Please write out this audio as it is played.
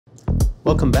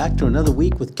Welcome back to another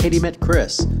week with Katie Met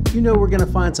Chris. You know we're gonna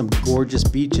find some gorgeous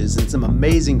beaches and some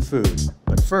amazing food.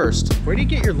 But first, where do you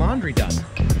get your laundry done?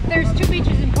 There's 2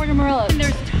 beaches in Puerto Morelos and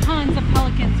there's tons of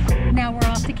pelicans. Now we're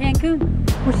off to Cancun.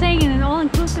 We're staying in an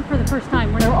all-inclusive for the first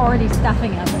time where they're already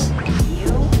stuffing us.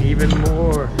 Even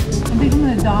more. I think I'm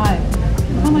gonna die.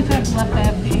 How much I've left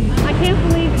empty. I can't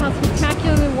believe how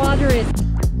spectacular the water is.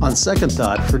 On second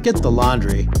thought, forget the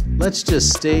laundry. Let's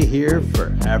just stay here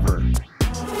forever.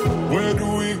 Where do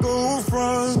we go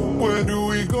from? Where do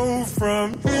we go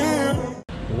from here?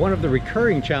 One of the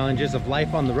recurring challenges of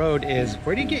life on the road is,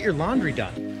 where do you get your laundry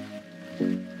done?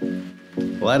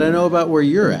 Well, I don't know about where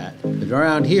you're at, but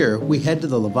around here, we head to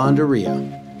the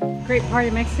lavanderia. Great part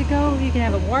of Mexico. You can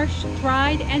have it washed,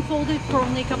 dried, and folded for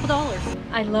only a couple dollars.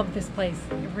 I love this place.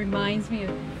 It reminds me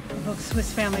of the book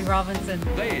Swiss Family Robinson.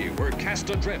 They were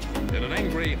cast adrift in an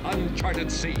angry,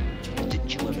 uncharted sea.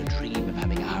 Didn't you ever dream of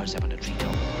having a house up on a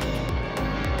treetop?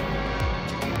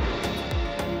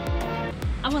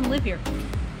 I want to live here.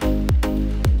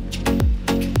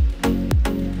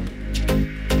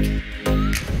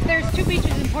 There's 2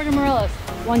 beaches in Puerto Morelos.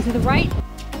 One to the right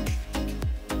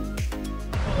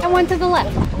and one to the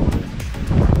left.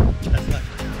 That's left.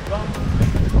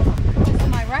 This is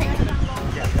my right.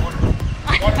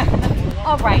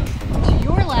 All right, to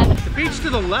your left. The beach to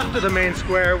the left of the main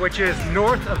square, which is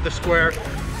north of the square,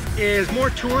 is more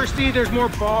touristy. There's more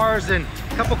bars and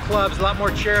a couple clubs, a lot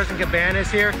more chairs and cabanas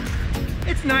here.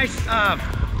 It's nice.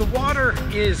 The water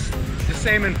is the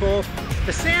same in both.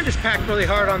 The sand is packed really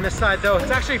hard on this side though.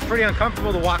 It's actually pretty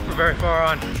uncomfortable to walk for very far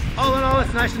on. All in all,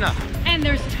 it's nice enough. And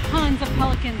there's tons of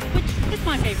pelicans, which is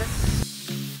my favorite.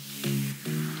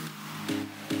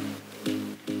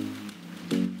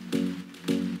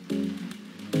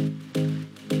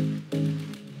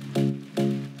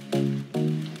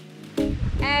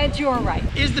 And to your right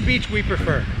is the beach we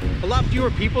prefer. A lot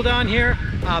fewer people down here.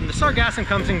 The sargassum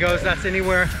comes and goes, that's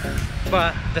anywhere.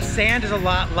 But the sand is a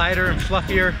lot lighter and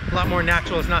fluffier, a lot more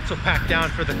natural. It's not so packed down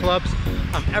for the clubs.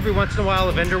 Every once in a while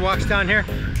a vendor walks down here,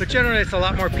 but generally it's a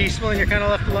lot more peaceful and you're kind of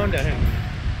left alone down here.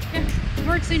 Yeah,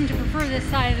 birds seem to prefer this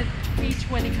side of the beach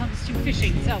when it comes to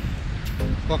fishing, so.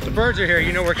 Well, if the birds are here,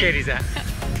 you know where Katie's at.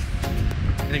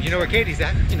 And if you know where Katie's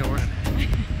at, you know where I'm at.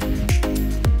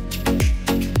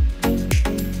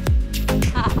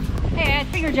 Hey, I had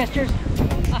finger gestures.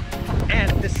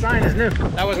 And this sign is new.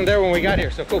 That wasn't there when we got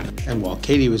here, so cool. And while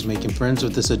Katie was making friends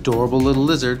with this adorable little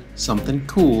lizard, something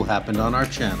cool happened on our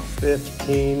channel.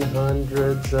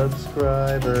 1,500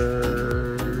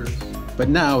 subscribers. But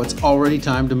now it's already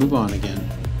time to move on again.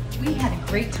 We had a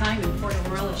great time in Puerto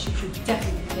Morelos. You should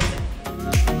definitely visit.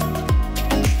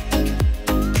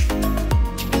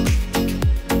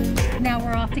 Now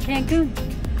we're off to Cancun.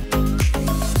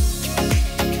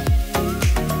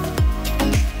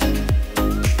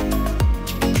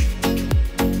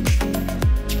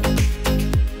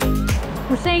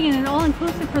 We're staying in an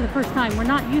all-inclusive for the first time. We're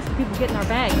not used to people getting our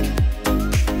bags.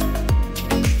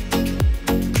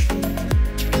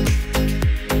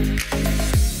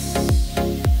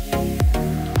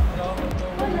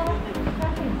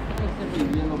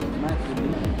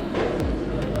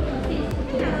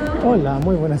 Hola,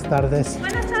 muy buenas tardes.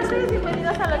 Buenas tardes,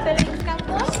 bienvenidos al Hotel NYX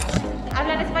Cancun.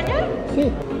 ¿Hablan español? Sí.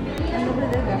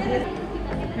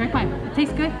 Very fine. It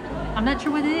tastes good. I'm not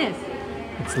sure what it is.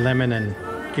 It's lemon and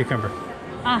cucumber.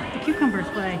 Ah, the cucumber's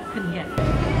what I couldn't get.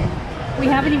 We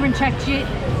haven't even checked yet.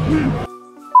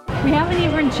 We haven't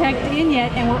even checked in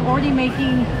yet, and we're already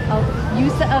making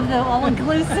use of the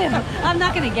all-inclusive. I'm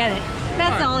not gonna get it.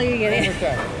 That's all you're getting.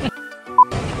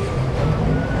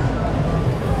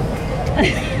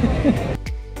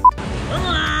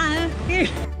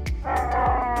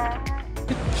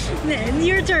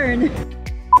 Your turn.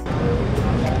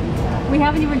 We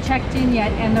haven't even checked in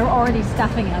yet, and they're already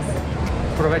stuffing us.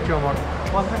 Provecho, amor.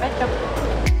 Buen provecho.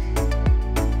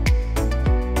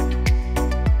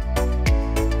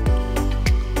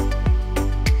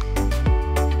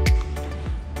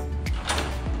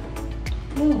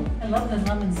 Ooh, I love the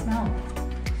lemon smell.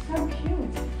 So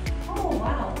cute. Oh,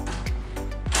 wow.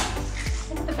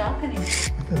 Look at the balcony.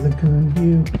 The lagoon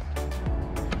view.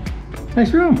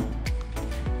 Nice room.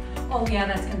 Oh, yeah,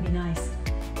 that's going to be nice.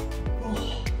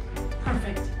 Oh,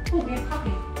 perfect. Oh, we have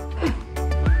coffee.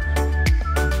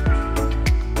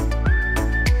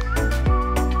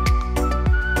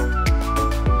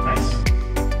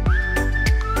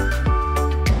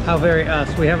 How very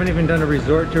us. We haven't even done a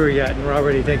resort tour yet and we're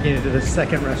already taking you to the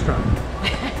second restaurant.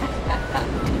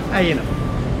 You know,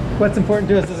 what's important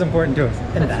to us is important to us,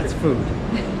 and that's food.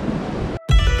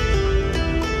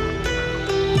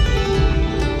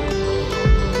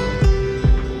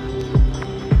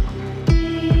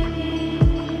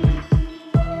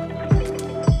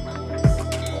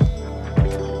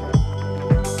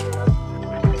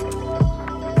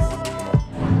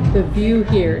 The view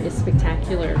here is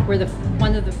spectacular. We're the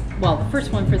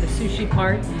first one for the sushi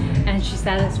part, and she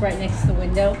sat us right next to the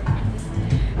window.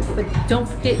 But don't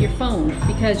forget your phone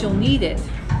because you'll need it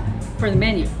for the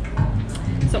menu.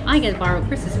 So I get to borrow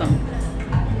Chris's phone.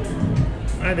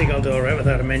 I think I'll do all right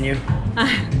without a menu.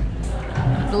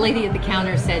 The lady at the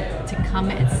counter said to come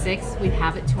at 6, we'd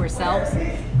have it to ourselves.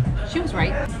 She was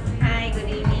right. Hi, good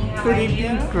evening. How Good are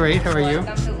evening. you? Great, how are you?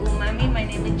 Welcome to Umami. My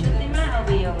name is Chutima. I'll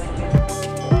be over here.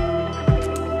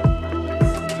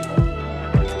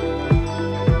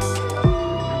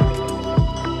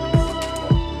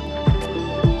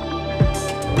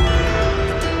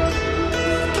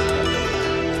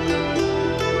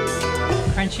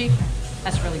 Crunchy.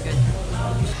 That's really good.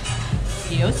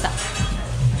 Gyoza.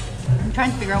 I'm trying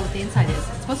to figure out what the inside is.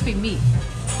 It's supposed to be meat.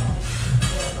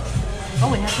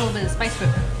 Oh, it has a little bit of spice to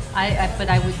it. But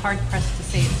I would hard pressed to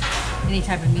say it's any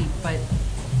type of meat, but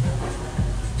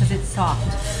because it's soft,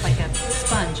 like a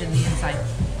sponge in the inside.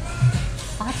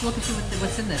 I'll have to look and see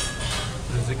what's in this.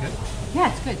 Is it good?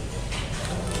 Yeah, it's good.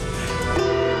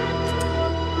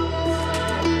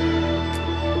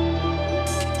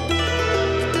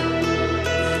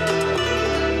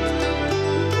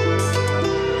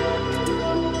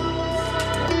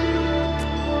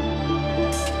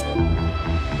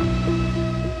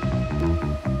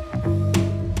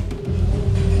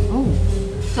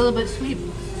 It's a little bit sweet.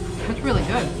 That's really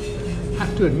good. I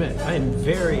have to admit, I am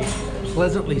very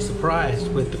pleasantly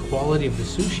surprised with the quality of the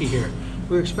sushi here.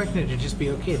 We were expecting it to just be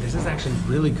okay. This is actually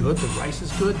really good. The rice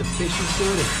is good, the fish is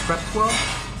good, it's prepped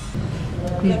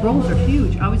well. These rolls are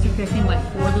huge. I was expecting like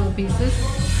 4 little pieces.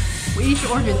 We each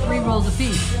ordered 3 rolls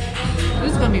apiece.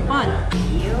 This is gonna be fun.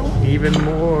 Even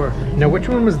more. Now, which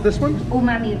one was this one?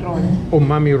 Umami roll.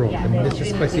 Umami roll. Yeah, And this is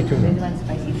spicy tuna. This one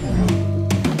spicy tuna.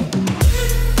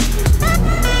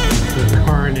 The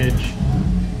carnage.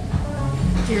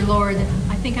 Dear Lord,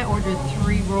 I think I ordered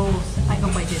 3 rolls. I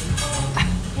hope I didn't.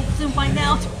 We'll soon find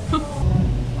out.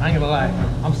 I ain't gonna lie,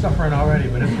 I'm suffering already,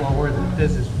 but it's well worth it.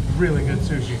 This is really good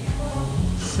sushi.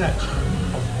 Such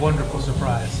a wonderful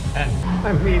surprise. And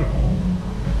I mean,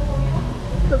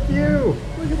 the view.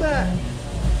 Look at that.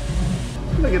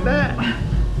 Look at that.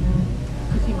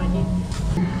 You see my knee?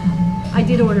 I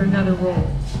did order another roll.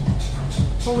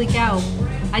 Holy cow.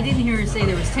 I didn't hear her say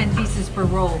there was 10 pieces per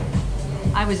roll.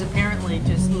 I was apparently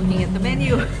just looking at the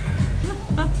menu.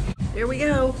 Here we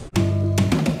go.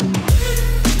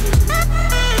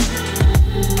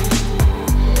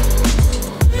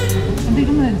 I think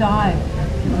I'm gonna die.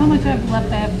 How much I've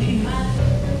left I have to eat.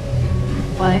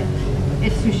 But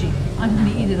it's sushi. I'm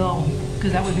gonna eat it all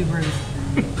because that would be rude.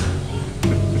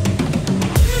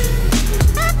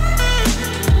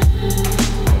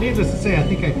 Needless to say, I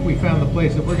think we found the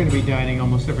place that we're going to be dining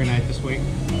almost every night this week.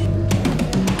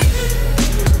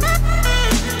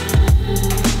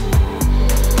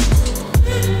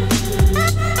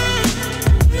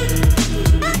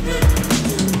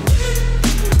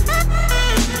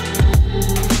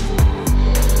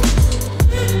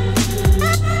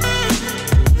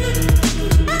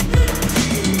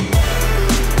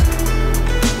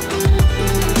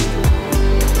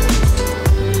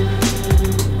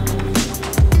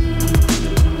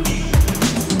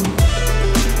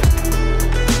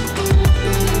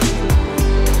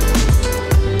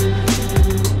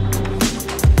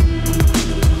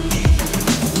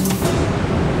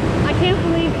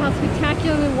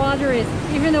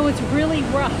 Even though it's really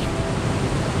rough,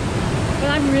 but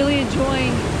I'm really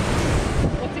enjoying,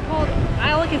 what's it called?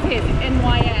 All I can say is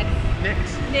NYX. NYX.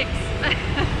 NYX.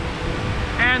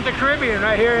 And the Caribbean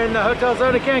right here in the Hotel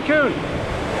Zona Cancun.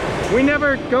 We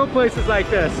never go places like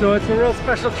this, so it's a real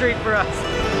special treat for us.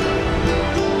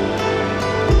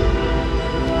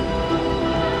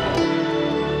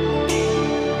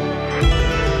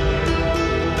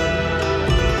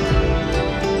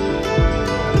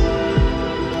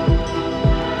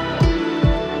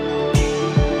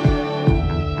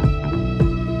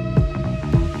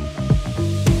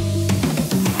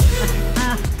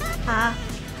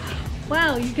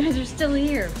 Wow, you guys are still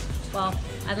here. Well,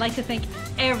 I'd like to thank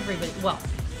everybody. Well,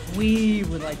 we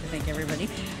would like to thank everybody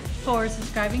for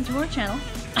subscribing to our channel.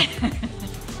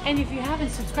 And if you haven't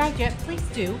subscribed yet, please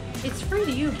do. It's free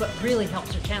to you, but really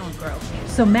helps our channel grow.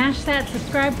 So mash that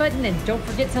subscribe button and don't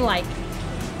forget to like.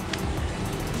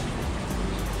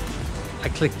 I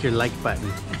clicked your like button.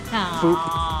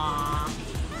 Aww.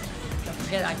 Don't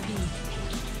forget I peed.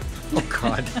 Oh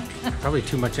God, probably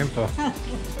too much info.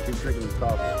 Keep drinking the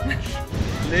coffee.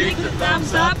 Click the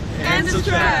thumbs up and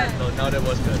subscribe. No, that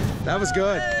was good. That was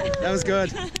good. That was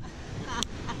good.